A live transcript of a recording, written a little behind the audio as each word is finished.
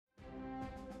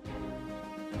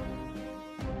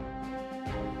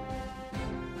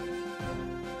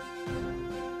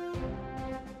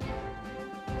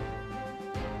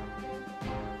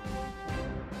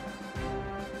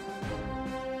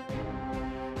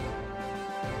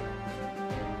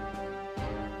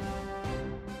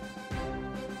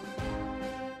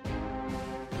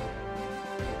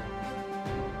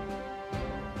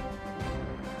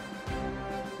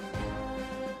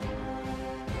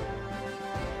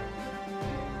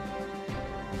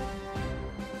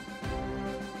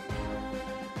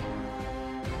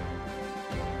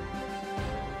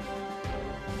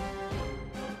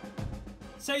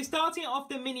So starting off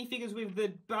the minifigures with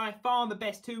the by far the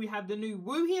best two, we have the new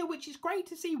Wu here, which is great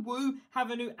to see Wu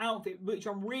have a new outfit, which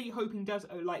I'm really hoping does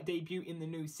like debut in the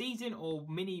new season or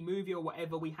mini movie or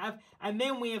whatever we have. And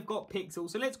then we have got Pixel.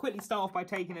 So let's quickly start off by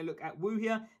taking a look at Wu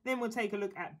here. Then we'll take a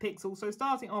look at Pixel. So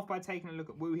starting off by taking a look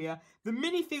at Wu here, the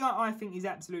minifigure I think is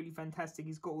absolutely fantastic.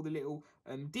 He's got all the little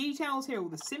details here, all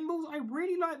the symbols. I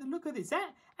really like the look of this.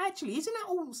 That actually, isn't that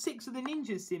all 6 of the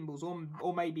ninja symbols,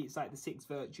 or maybe it's like the 6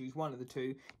 virtues, one of the two.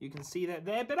 You can see that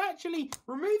there, but actually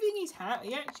removing his hat,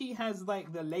 he actually has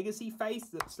like the legacy face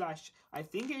that slash I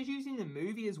think it was used in the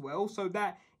movie as well, so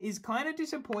that is kind of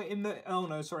disappointing. That, oh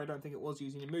no, sorry, I don't think it was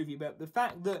used in the movie, but the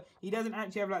fact that he doesn't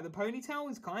actually have like the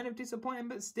ponytail is kind of disappointing,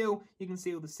 but still you can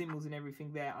see all the symbols and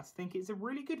everything there. I think it's a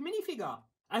really good minifigure.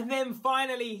 And then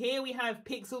finally, here we have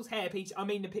Pixel's hairpiece,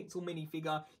 the Pixel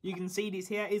minifigure. You can see this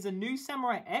here is a new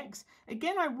Samurai X.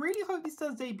 Again, I really hope this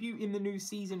does debut in the new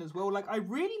season as well. Like, I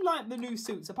really like the new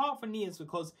suits, apart from Nia's,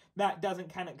 because that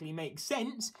doesn't canonically make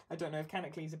sense. I don't know if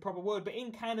canonically is a proper word, but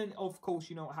in canon, of course,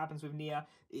 you know what happens with Nia.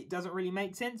 It doesn't really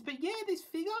make sense. But yeah, this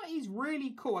figure is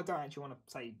really cool. I don't actually want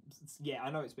to say, yeah,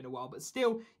 I know it's been a while, but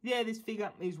still, yeah, this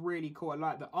figure is really cool. I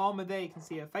like the armor there. You can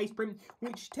see her face print,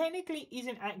 which technically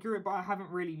isn't accurate, but I haven't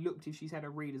really looked if she's had a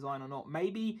redesign or not.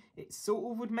 Maybe it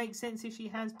sort of would make sense if she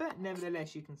has, but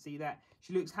nevertheless, you can see that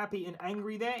she looks happy and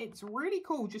angry there. It's really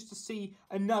cool just to see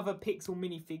another Pixel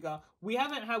minifigure. We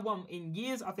haven't had one in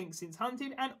years, I think, since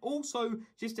Hunted, and also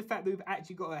just the fact that we've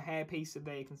actually got a hairpiece, so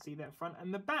there you can see that front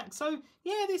and the back. So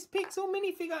yeah, this Pixel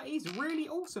minifigure is really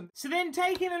awesome. So then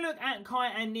taking a look at Kai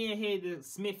and Nia here, the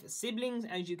Smith siblings,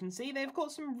 as you can see, they've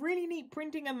got some really neat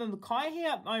printing, and then the Kai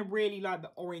here, I really like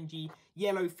the orangey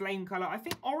yellow flame color. I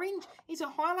think orange is a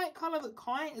highlight color that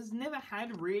Kai has never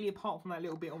had really, apart from that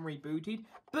little bit on Rebooted,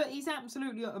 but he's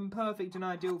absolutely perfect and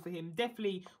ideal for him.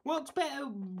 Definitely works better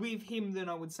with him than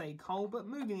I would say Cole, but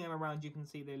moving them around, you can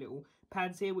see their little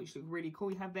pads here, which look really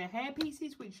cool. You have their hair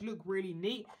pieces, which look really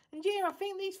neat. And yeah, I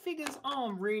think these figures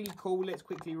are really cool. Let's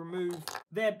quickly remove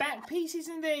their back pieces,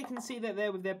 and there you can see that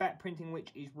there with their back printing, which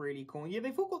is really cool. And yeah,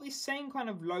 they've all got this same kind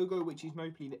of logo, which is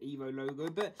mostly the Evo logo.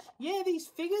 But yeah, these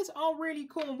figures are really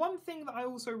cool. And one thing that I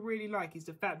also really like is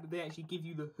the fact that they actually give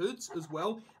you the hoods as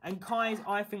well. And Kai's,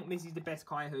 I think this is the best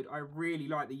Kai hood. I really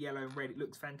like the yellow and red. It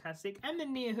looks fantastic. And the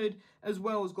Nia hood as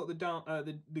well has got the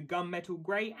gunmetal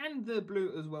grey and the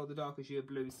blue as well, the dark azure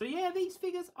blue. So yeah, these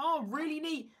figures are really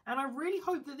neat, and I really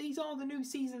hope that these are the new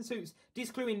season suits,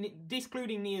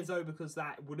 discluding Nia Zoe, because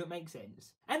that wouldn't make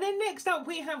sense. And then next up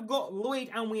we have got Lloyd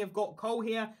and we have got Cole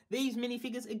here. These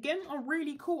minifigures again are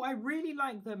really cool. I really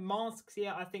like the masks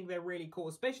here. I think they're really cool,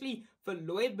 especially for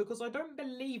Lloyd, because I don't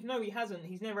believe, no, he hasn't.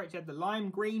 He's never actually had the lime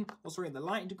green, or sorry, the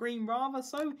light green rather.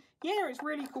 So yeah, it's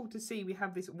really cool to see. We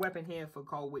have this weapon here for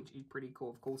Cole, which is pretty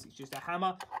cool. Of course, it's just a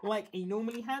hammer like he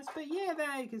normally has. But yeah,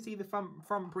 there you can see the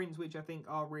front prints, which I think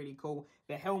are really cool.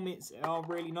 The helmets are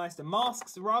really nice. The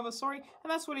masks, rather, sorry.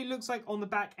 And that's what it looks like on the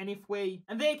back. And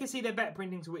there you can see their back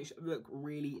printings, which look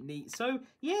really neat. So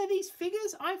yeah, these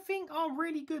figures I think are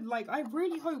really good. Like, I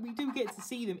really hope we do get to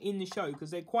see them in the show,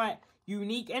 because they're quite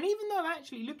unique. And even though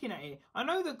actually looking at it, I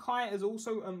know that Kai has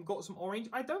also got some orange.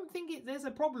 I don't think there's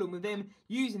a problem with them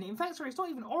using it. In fact, sorry, it's not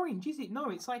even orange, is it? No,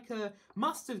 it's like a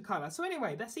mustard color. So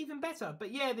anyway, that's even better.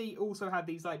 But yeah, they also have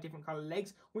these like different color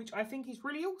legs, which I think is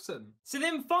really awesome. So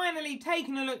then finally,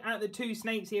 taking a look at the two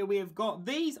snakes here, we have got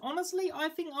these. Honestly, I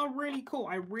think are really cool.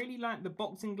 I really like the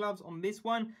boxing gloves on this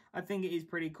one. I think it is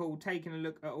pretty cool. Taking a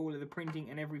look at all of the printing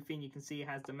and everything, you can see it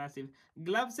has the massive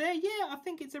gloves there. Yeah, I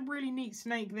think it's a really neat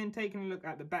snake. Then taking a look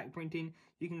at the back printing,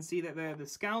 you can see that there are the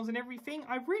scales and everything.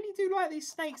 I really do like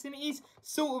these snakes, and it is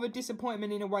sort of a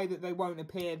disappointment in a way that they won't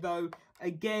appear, though.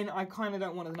 Again, I kind of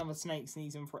don't want another snake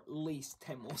season for at least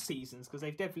 10 more seasons, because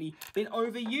they've definitely been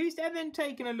overused. And then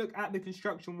taking a look at the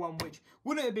construction one, which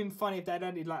wouldn't have been funny if they'd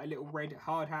added like a little red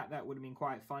hard hat. That would have been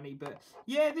quite funny. But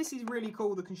yeah, this is really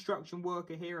cool. The construction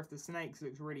worker here of the snakes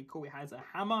looks really cool. It has a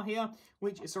hammer here,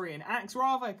 which, sorry, an axe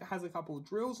rather. It has a couple of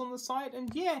drills on the side. And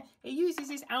yeah, it uses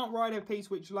this outrider piece,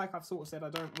 which, like I've sort of said,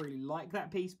 I don't really like that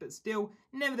piece, but still,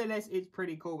 nevertheless, it's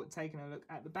pretty cool. But taking a look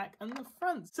at the back and the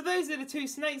front. So those are the two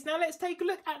snakes. Now let's take a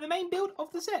look at the main build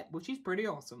of the set, which is pretty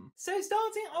awesome. So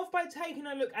starting off by taking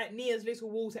a look at Nia's little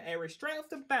water area straight off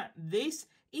the bat, this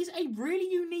is a really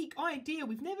unique idea.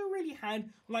 We've never really had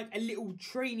like a little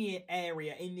trainier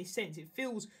area in this sense. It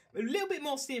feels a little bit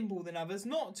more simple than others.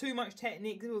 Not too much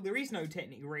technique. Well, there is no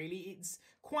technique really. It's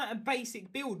quite a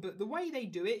basic build, but the way they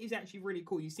do it is actually really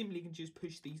cool. You simply can just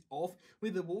push these off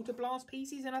with the water blast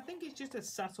pieces, and I think it's just a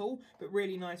subtle but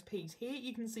really nice piece. Here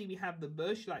you can see we have the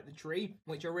bush, like the tree,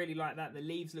 which I really like that. The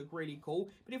leaves look really cool.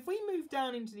 But if we move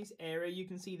down into this area, you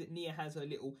can see that Nia has her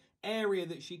little area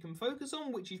that she can focus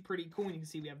on, which is pretty cool. And you can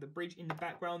see we have the bridge in the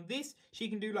background. This she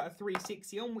can do like a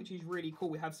 360 on, which is really cool.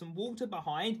 We have some water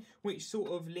behind, which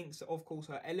sort of links, of course,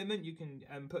 her element. You can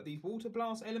put these water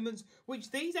blast elements, which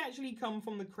these actually come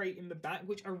from the crate in the back,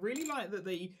 which I really like that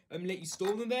they let you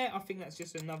store them there. I think that's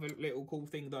just another little cool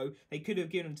thing, though. They could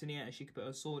have given them to Nia and she could put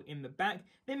her sword in the back.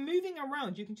 Then moving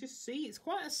around, you can just see it's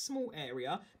quite a small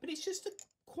area, but it's just a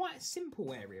quite a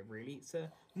simple area, really. It's a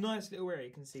nice little area.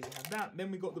 You can see we have that.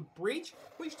 Then we got the bridge,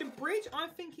 which the bridge I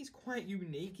think is quite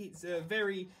unique. It's a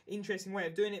very interesting way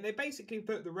of doing it. They basically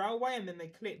put the railway and then they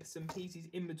clip some pieces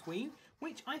in between,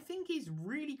 which I think is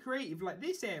really creative. Like,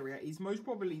 this area is most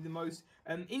probably the most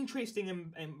interesting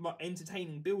and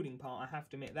entertaining building part, I have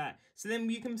to admit that. So then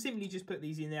you can simply just put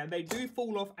these in there. They do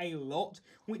fall off a lot,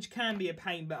 which can be a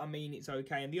pain, but I mean, it's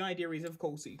okay. And the idea is, of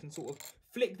course, that you can sort of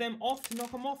flick them off to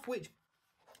knock them off, which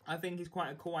I think is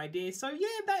quite a cool idea. So yeah,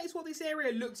 that is what this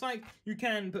area looks like. You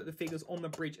can put the figures on the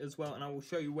bridge as well, and I will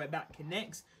show you where that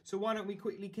connects. So why don't we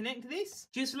quickly connect this?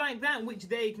 Just like that, which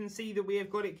there you can see that we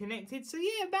have got it connected. So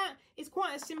yeah, that is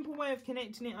quite a simple way of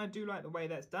connecting it. I do like the way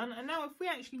that's done. And now if we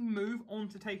actually move on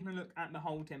to taking a look at the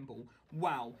whole temple.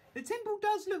 Wow, the temple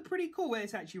does look pretty cool.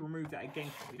 Let's actually remove that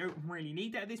again. We don't really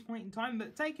need that at this point in time,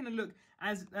 but taking a look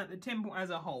at the temple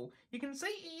as a whole, you can see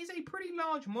it is a pretty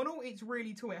large model. It's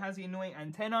really tall. It has the annoying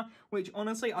antenna, which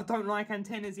honestly, I don't like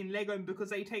antennas in Lego because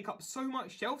they take up so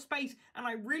much shelf space, and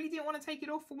I really didn't want to take it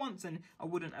off for once, and I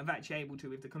wouldn't have actually able to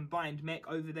with the combined mech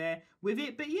over there with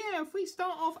it. But yeah, if we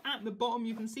start off at the bottom,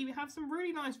 you can see we have some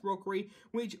really nice rockery,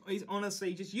 which is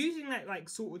honestly just using that like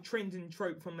sort of trend and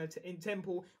trope from the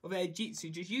Temple of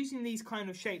SRJstudios, just using these kind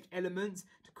of shaped elements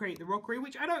to create the rockery,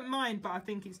 which I don't mind, but I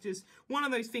think it's just one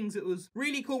of those things that was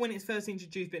really cool when it's first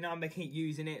introduced, but now they keep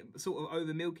using it, sort of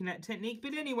over milking that technique.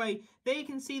 But anyway, there you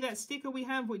can see that sticker we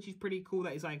have, which is pretty cool.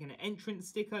 That is like an entrance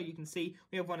sticker. You can see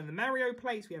we have one of the Mario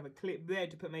plates. We have a clip there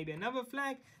to put maybe another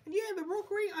flag. And yeah, the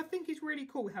rockery I think is really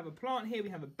cool. We have a plant here. We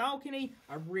have a balcony.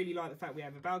 I really like the fact we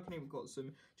have a balcony. We've got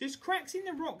some just cracks in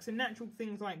the rocks and natural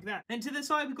things like that. And to the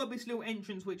side, we've got this little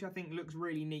entrance, which I think looks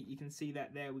really neat. You can see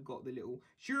that there. We've got the little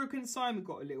shuriken sign. We've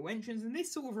got a little entrance. And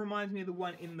this sort of reminds me of the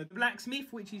one in the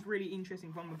blacksmith, which is really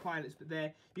interesting from the pilots. But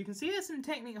there, you can see there's some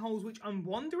technic holes, which I'm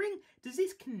wondering, does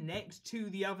this connect to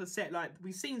the other set? Like,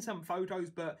 we've seen some photos,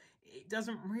 but it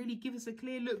doesn't really give us a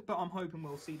clear look, but I'm hoping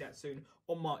we'll see that soon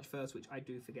on March 1st, which I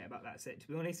do forget about that set, to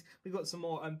be honest. We've got some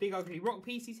more big ugly rock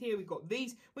pieces here. We've got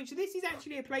these, which this is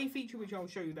actually a play feature, which I'll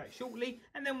show you that shortly.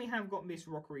 And then we have got this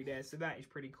rockery there, so that is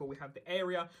pretty cool. We have the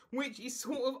area, which is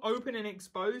sort of open and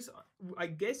exposed. I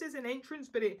guess there's an entrance,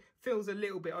 but it feels a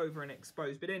little bit over and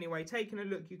exposed. But anyway, taking a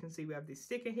look, you can see we have this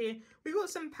sticker here. We've got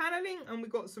some paneling, and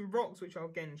we've got some rocks, which I'll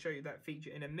again show you that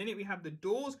feature in a minute. We have the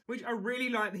doors, which I really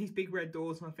like these big red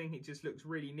doors, and I think it just looks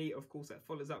really neat. Of course, that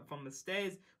follows up from the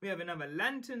stairs. We have another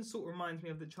lantern, sort of reminds me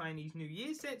of the Chinese New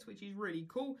Year sets, which is really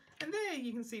cool. And there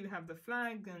you can see we have the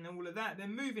flag and all of that.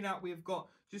 Then moving up, we've got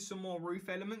just some more roof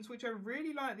elements, which I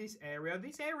really like this area.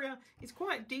 This area is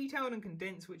quite detailed and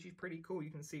condensed, which is pretty cool. You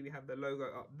can see we have the logo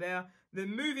up there.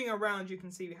 Then moving around, you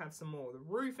can see we have some more of the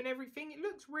roof and everything. It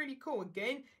looks really cool.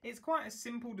 Again, it's quite a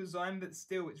simple design, but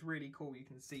still it's really cool. You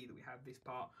can see that we have this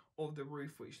part of the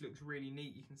roof, which looks really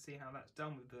neat. You can see how that's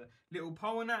done with the little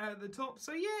pole and that at the top.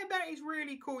 So yeah, that is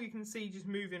really cool. You can see just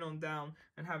moving on down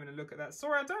and having a look at that.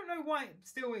 Sorry, I don't know why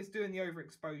it's doing the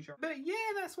overexposure, but yeah,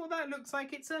 that's what that looks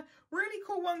like. It's a really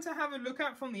cool one to have a look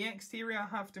at from the exterior.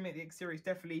 I have to admit, the exterior is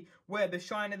definitely where the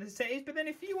shine of the set is. But then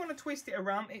if you want to twist it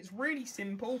around, it's really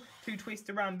simple to twist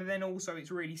around, but then also it's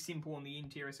really simple on the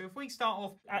interior. So if we start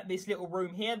off at this little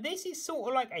room here, this is sort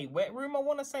of like a wet room, I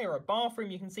want to say, or a bathroom.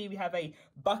 You can see we have a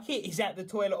bucket. Is that the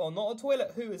toilet or not a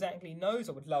toilet? Who exactly knows?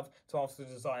 I would love to ask the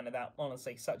designer that.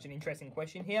 Honestly, such an interesting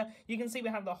question here. You can see we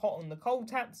have the hot and the cold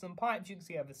taps and pipes. You can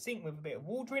see we have the sink with a bit of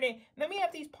water in it. And then we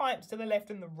have these pipes to the left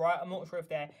and the right. I'm not sure if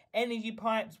they're energy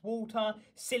pipes, water,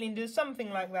 cylinders, something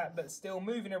like that, but still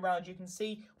moving around, you can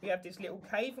see we have this little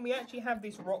cave, and we actually have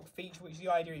this rock feature, which the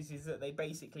idea is that they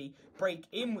basically break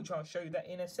in, which I'll show you that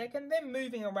in a second. Then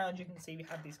moving around, you can see we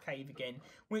have this cave again,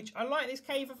 which I like this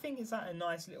cave. I think it's at a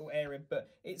nice little area, but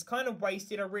it's kind of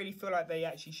wasted. I really feel like they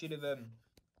actually should have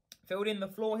filled in the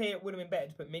floor here. It would have been better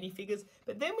to put minifigures.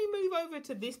 But then we move over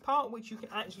to this part, which you can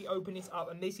actually open this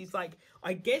up. And this is like,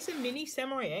 I guess, a mini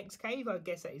Samurai X cave. I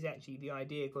guess that is actually the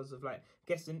idea, because of like,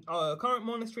 I guess the current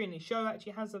monastery in the show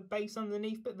actually has a base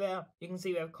underneath. But there, you can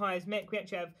see we have Kai's mech. We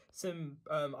actually have some,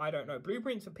 I don't know,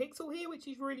 blueprints for Pixel here, which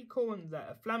is really cool. And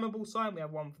a flammable sign. We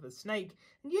have one for the snake.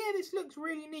 And yeah, this looks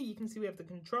really neat. You can see we have the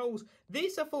controls.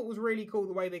 This I thought was really cool,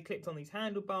 the way they clipped on these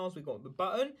handlebars. We got the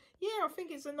button. Yeah, I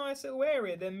think it's a nice little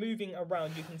area. They're moving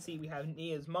around. You can see we have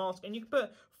Nia's mask, and you can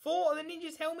put 4 of the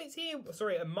ninjas' helmets here.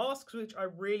 Sorry, masks, which I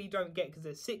really don't get because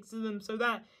there's 6 of them. So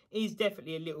that is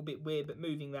definitely a little bit weird, but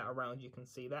moving that around, you can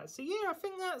see that. So yeah, I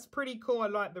think that's pretty cool. I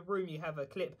like the room. You have a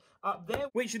clip up there,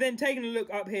 which then taking a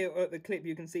look up here at the clip,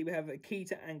 you can see we have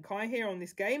Akita and Kai here on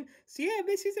this game. So yeah,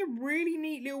 this is a really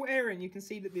neat little area, and you can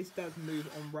see that this does move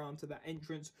on round to that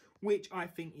entrance, which I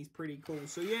think is pretty cool.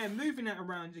 So yeah, moving that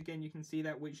around again, you can see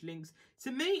that, which links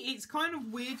to me. It's kind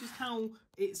of weird just how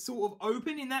it's sort of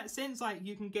open in that sense, like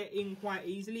you can get in quite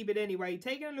easily. But anyway,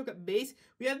 taking a look at this,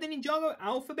 we have the Ninjago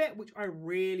alphabet, which I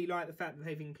really like the fact that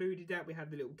they've included that. We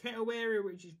have the little kettle area,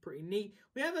 which is pretty neat.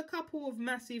 We have a couple of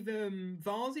massive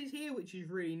vases here, which is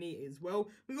really neat as well.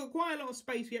 We've got quite a lot of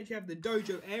space. We actually have the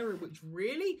dojo area, which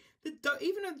really,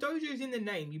 even though dojo's in the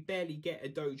name, you barely get a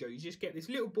dojo. You just get this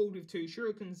little board with 2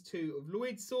 shurikens, 2 of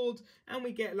Lloyd's swords, and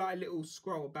we get like a little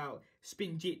scroll about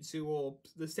spinjitzu or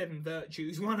the 7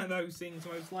 virtues, one of those things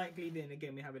most likely. Then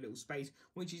again, we have a little space,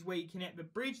 which is where you connect the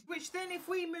bridge, which then if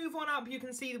we move on up, you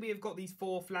can see that we have got these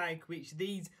 4 flags, which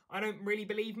these I don't really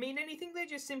believe mean anything. They're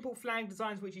just simple flag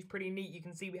designs, which is pretty neat. You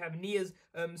can see we have Nia's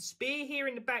spear here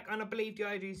in the back, and I believe the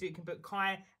idea is that you can put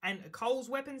Kai and Cole's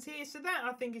weapons here, so that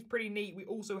I think is pretty neat. We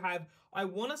also have, I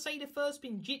want to say, the first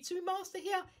Spinjitzu master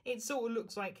here. It sort of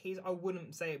looks like his, I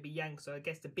wouldn't say it'd be Yang, so I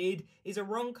guess the beard is a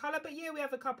wrong colour. But yeah, we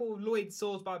have a couple of Lloyd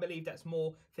swords, but I believe that's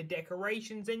more for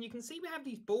decorations. And you can see we have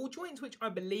these ball joints, which I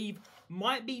believe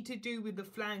might be to do with the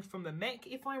flags from the mech,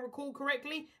 if I recall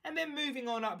correctly. And then moving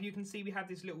on up, you can see we have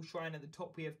this little shrine at the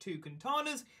top. We have 2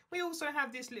 katanas. We also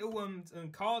have this little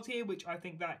card here, which I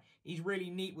think that is really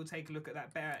neat. We'll take a look at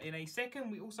that better in a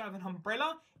second. We also have an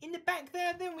umbrella in the back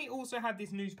there. Then we also have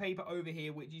this newspaper over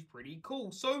here, which is pretty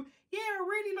cool. So yeah, I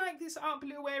really like this up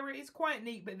little area. It's quite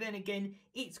neat, but then again,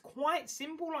 it's quite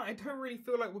simple. Like, I don't really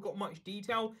feel like we've got much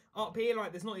detail up here.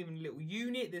 Like, there's not even a little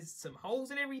unit. There's some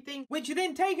holes and everything, which you're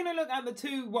then taking a look at the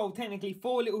 2, well, technically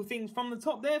 4 little things from the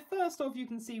top there. First off, you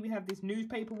can see we have this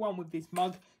newspaper one with this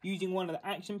mug using one of the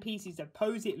action pieces to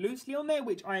pose it loosely on there,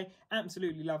 which I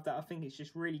absolutely love that. I think it's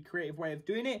just really creative way of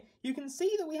doing it. You can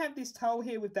see that we have this towel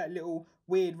here with that little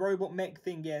weird robot mech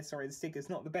thing. Yeah, sorry, the sticker's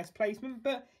not the best placement,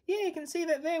 but yeah, you can see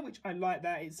that there, which I like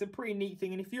that. It's a pretty neat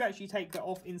thing. And if you actually take that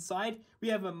off inside, we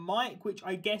have a mic, which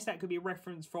I guess that could be a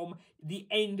reference from the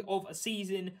end of a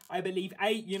season, I believe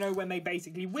 8, you know, when they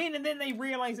basically win and then they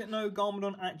realize that no,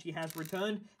 Garmadon actually has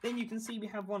returned. Then you can see we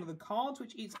have one of the cards,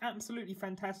 which is absolutely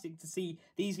fantastic to see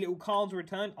these little cards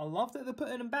return. I love that they're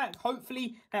putting them back.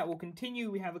 Hopefully that will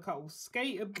continue. We have a couple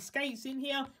skates in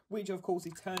here, which of course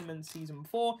is Tournament Season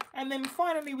 4. And then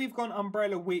finally we've got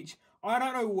Umbrella, which I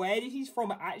don't know where this is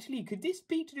from. Actually, could this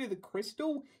be to do with the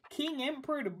Crystal King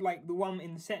Emperor, like the one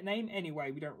in the set name?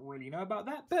 Anyway, we don't really know about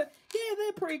that. But yeah,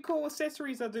 they're pretty cool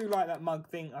accessories. I do like that mug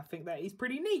thing. I think that is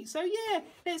pretty neat. So yeah,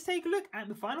 let's take a look at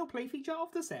the final play feature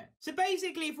of the set. So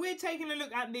basically, if we're taking a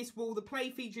look at this wall, the play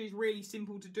feature is really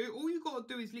simple to do. All you got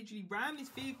to do is literally ram this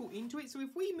vehicle into it. So if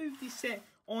we move this set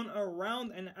on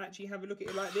around and actually have a look at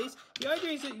it like this, the idea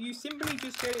is that you simply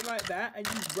just get it like that and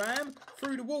you ram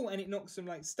through the wall, and it knocks some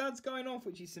like studs going off,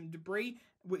 which is some debris,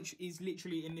 which is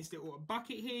literally in this little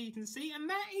bucket here, you can see. And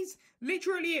that is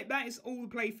literally it. That is all the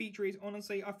play feature is.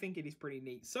 Honestly, I think it is pretty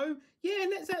neat. So yeah,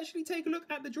 let's actually take a look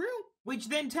at the drill. Which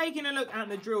then, taking a look at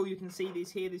the drill, you can see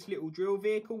this here, this little drill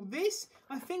vehicle. This,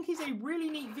 I think, is a really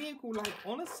neat vehicle. Like,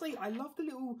 honestly, I love the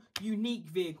little unique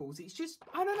vehicles. It's just,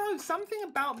 I don't know, something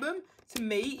about them, to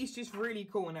me, is just really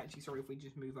cool. And actually, sorry, if we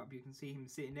just move up, you can see him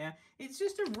sitting there. It's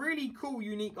just a really cool,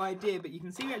 unique idea. But you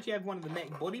can see we actually have one of the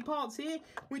mech body parts here,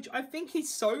 which I think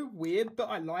is so weird, but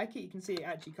I like it. You can see it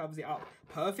actually covers it up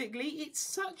perfectly. It's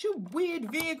such a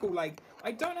weird vehicle. Like,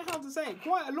 I don't know how to say it.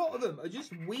 Quite a lot of them are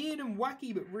just weird and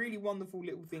wacky, but really wonderful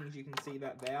little things. You can see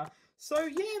that there. So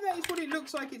yeah, that is what it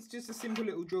looks like. It's just a simple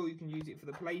little drill. You can use it for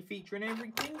the play feature and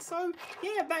everything. So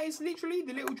yeah, that is literally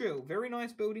the little drill. Very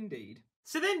nice build indeed.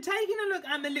 So then taking a look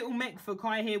at the little mech for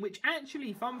Kai here, which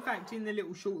actually, fun fact, in the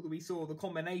little short that we saw, the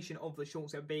combination of the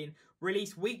shorts have been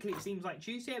released weekly, it seems like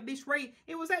Tuesday. At this rate,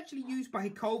 it was actually used by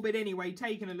Cole, but anyway,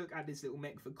 taking a look at this little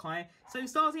mech for Kai. So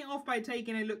starting off by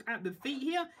taking a look at the feet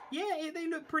here, yeah, they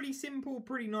look pretty simple,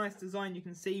 pretty nice design, you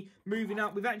can see. Moving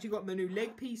up, we've actually got the new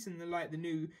leg piece and the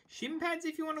new shin pads,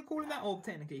 if you want to call it that, or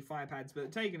technically thigh pads,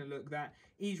 but taking a look, that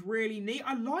is really neat.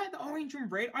 I like the orange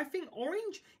and red. I think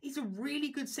orange is a really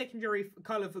good secondary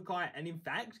colour for Kai, and in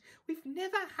fact, we've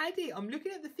never had it. I'm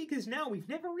looking at the figures now, we've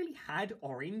never really had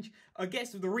orange. I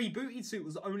guess the rebooted suit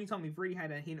was the only time we've really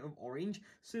had a hint of orange,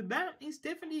 so that is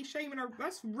definitely a shame, and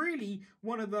that's really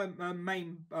one of the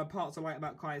main parts I like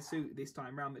about Kai's suit this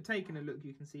time round. But taking a look,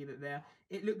 you can see that there,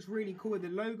 it looks really cool with the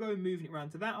logo, moving it around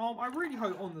to that arm. I really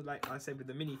hope on the, like I said with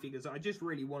the minifigures, I just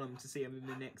really want them to see them in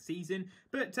the next season.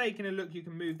 But taking a look, you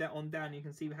can move that on down, you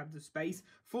can see we have the space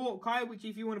for Kai, which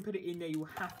if you want to put it in there, you will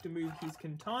have to move his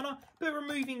katana, but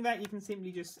removing that, you can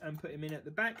simply just put him in at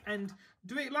the back and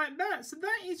do it like that. So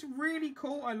that is really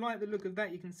cool. I like the look of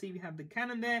that. You can see we have the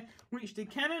cannon there, which the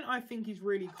cannon I think is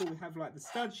really cool. We have like the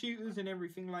stud shooters and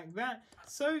everything like that.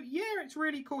 So yeah, it's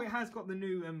really cool. It has got the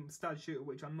new stud shooter,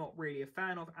 which I'm not really a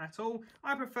fan of at all.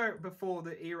 I prefer it before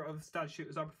the era of stud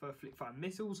shooters. I prefer flip fire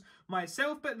missiles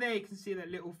myself, but there you can see that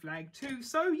little flag too.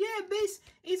 So yeah, this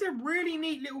is a really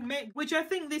neat little mech, which I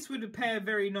think this would pair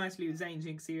very nicely with Zane's.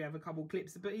 You can see we have a couple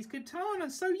clips, but his katana.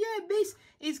 So yeah, this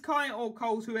is Kai or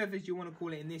Cole's, whoever you want to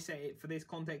call it in this set. For this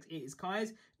context, it is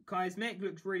Kai's. Kai's mech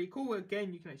looks really cool.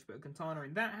 Again, you can actually put a katana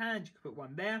in that hand, you can put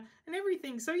one there and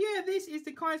everything. So yeah, this is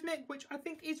the Kai's mech, which I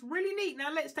think is really neat.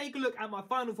 Now let's take a look at my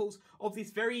final thoughts of this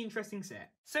very interesting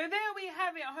set. So there we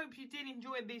have it. I hope you did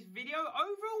enjoy this video.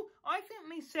 Overall, I think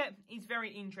this set is very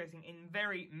interesting in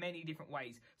very many different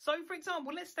ways. So for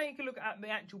example, let's take a look at the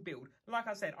actual build. Like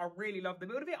I said, I really love the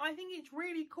build of it. I think it's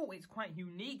really cool. It's quite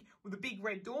unique with the big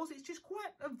red doors. It's just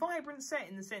quite a vibrant set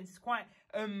in the sense it's quite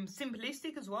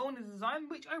simplistic as well in the design,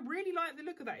 which I really like the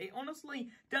look of that. It honestly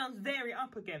does vary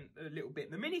up again a little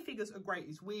bit. The minifigures are great.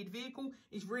 This weird vehicle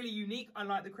is really unique. I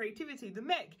like the creativity. The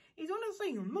mech is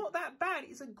honestly not that bad.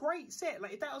 It's a great set.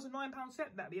 Like if that was a £9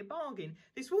 set, that'd be a bargain.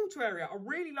 This water area, I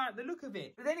really like the look of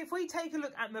it. But then if we take a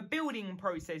look at the building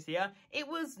process here, it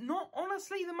was not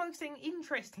honestly the most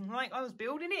interesting. Like I was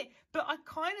building it, but I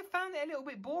kind of found it a little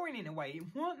bit boring in a way. It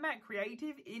wasn't that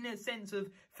creative in a sense of,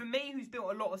 for me who's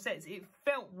built a lot of sets, it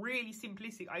felt really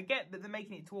simplistic. I get that they're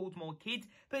making it towards more kids,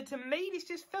 but to me this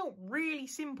just felt really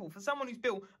simple. For someone who's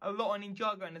built a lot of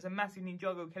Ninjago and is a massive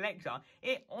Ninjago collector,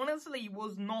 it honestly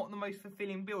was not the most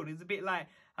fulfilling build. It's a bit like,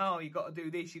 oh, you got to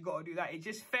do this, you got to do that. It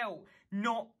just felt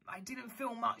not, I didn't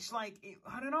feel much like it,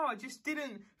 I don't know, I just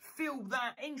didn't feel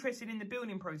that interested in the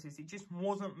building process. It just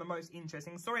wasn't the most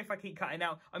interesting. Sorry if I keep cutting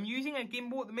out. I'm using a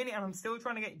gimbal at the minute and I'm still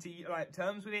trying to get to like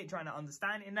terms with it, trying to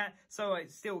understand it in that, so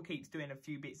it still keeps doing a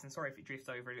few bits, and sorry if it drifts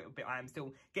over a little bit. I am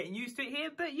still getting used to it here,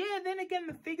 but yeah, then again,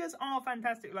 the figures are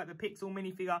fantastic. Like the Pixel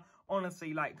minifigure,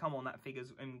 honestly, like, come on, that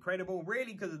figure's incredible,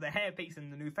 really, because of the hairpiece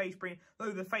and the new face print,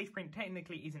 though the face print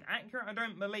technically isn't accurate, I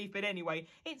don't believe, but anyway,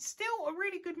 it's still a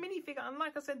really good minifigure. And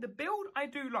like I said, the build I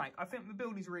do like. I think the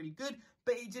build is really good,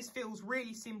 but it just feels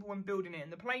really simple when building it,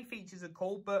 and the play features are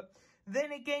cool. But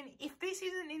then again, if this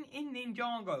isn't in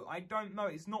Ninjago, I don't know,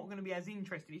 it's not going to be as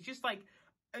interesting. It's just like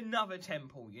another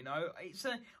temple, you know.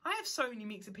 I have so many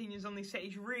mixed opinions on this set.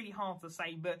 It's really hard to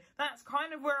say, but that's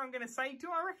kind of where I'm going to say, do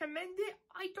I recommend it?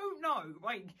 I don't know.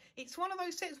 Like, it's one of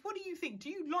those sets. What do you think? Do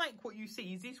you like what you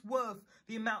see? Is this worth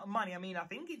the amount of money? I mean, I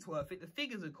think it's worth it. The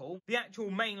figures are cool. The actual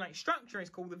main, like, structure is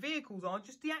cool. The vehicles are.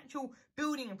 Just the actual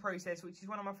building process, which is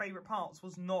one of my favourite parts,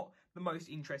 was not the most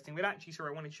interesting. But actually,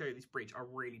 sorry, I wanted to show you this bridge. I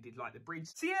really did like the bridge.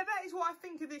 So yeah, that is what I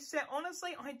think of this set.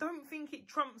 Honestly, I don't think it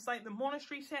trumps like the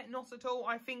monastery set, not at all.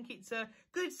 I think it's a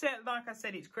good set. Like I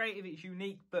said, it's creative, it's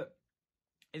unique, but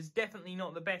it's definitely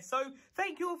not the best. So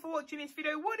thank you all for watching this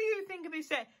video. What do you think of this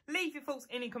set? Leave your thoughts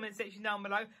in the comment section down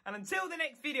below. And until the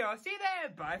next video, I'll see you there.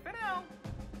 Bye for now.